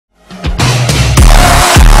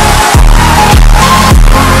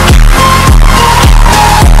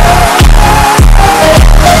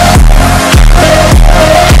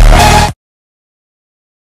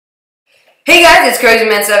Hey guys, it's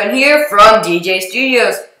CrazyMan7 here from DJ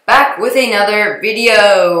Studios, back with another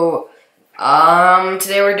video.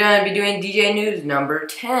 Today we're going to be doing DJ News number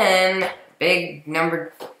 10, big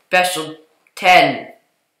number special 10,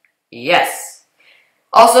 yes.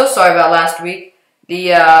 Also, sorry about last week,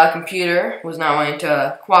 the computer was not wanting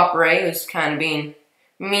to cooperate, it was kind of being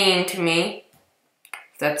mean to me,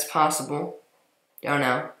 if that's possible, don't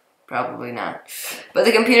know, probably not. But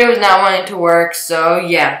the computer was not wanting to work, so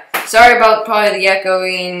yeah. Sorry about probably the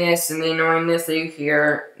echoiness and the annoyingness that you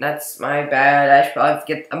hear. That's my bad. I should probably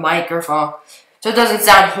get a microphone so it doesn't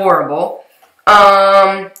sound horrible.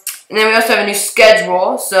 And then we also have a new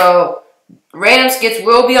schedule. So random skits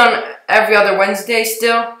will be on every other Wednesday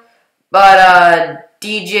still, but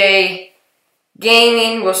DJ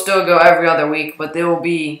gaming will still go every other week, but they will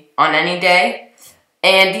be on any day.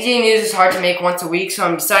 And DJ news is hard to make once a week, so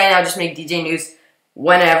I'm deciding I'll just make DJ news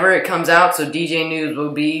whenever it comes out, so DJ news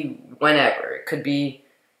will be whenever. It could be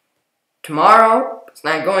tomorrow, it's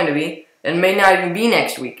not going to be. It may not even be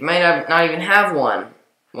next week. It might not even have one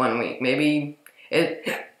week. Maybe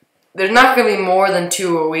there's not going to be more than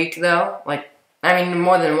 2 a week though. More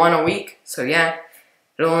than 1 a week. So yeah,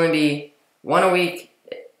 it'll only be 1 a week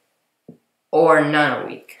or none a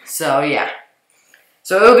week. So yeah.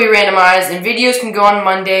 So it'll be randomized, and videos can go on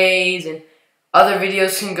Mondays, and other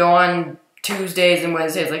videos can go on Tuesdays and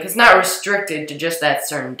Wednesdays. Like, it's not restricted to just that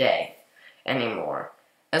certain day anymore,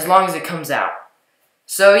 as long as it comes out.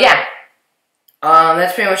 So yeah,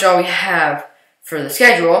 that's pretty much all we have for the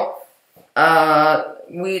schedule.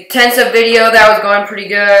 10-sub video, that was going pretty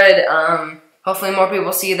good. Hopefully more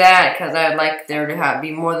people see that, because I'd like there to be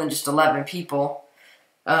more than just 11 people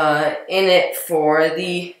in it for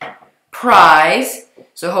the prize.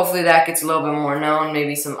 So hopefully that gets a little bit more known.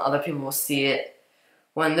 Maybe some other people will see it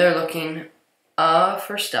when they're looking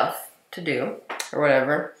for stuff to do or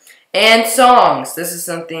whatever. And songs. This is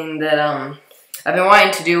something that I've been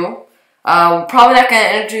wanting to do. We're probably not going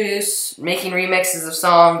to introduce making remixes of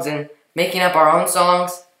songs and making up our own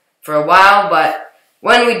songs for a while, but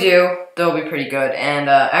when we do, they'll be pretty good. And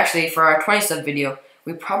actually, for our 20-sub video,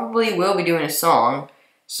 we probably will be doing a song.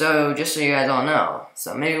 So just so you guys all know.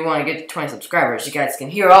 So maybe we want to get to 20 subscribers. You guys can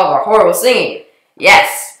hear all of our horrible singing.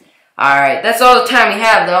 Yes. Alright, that's all the time we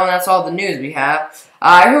have, though, and that's all the news we have.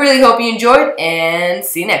 I really hope you enjoyed, and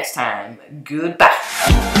see you next time.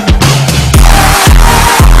 Goodbye.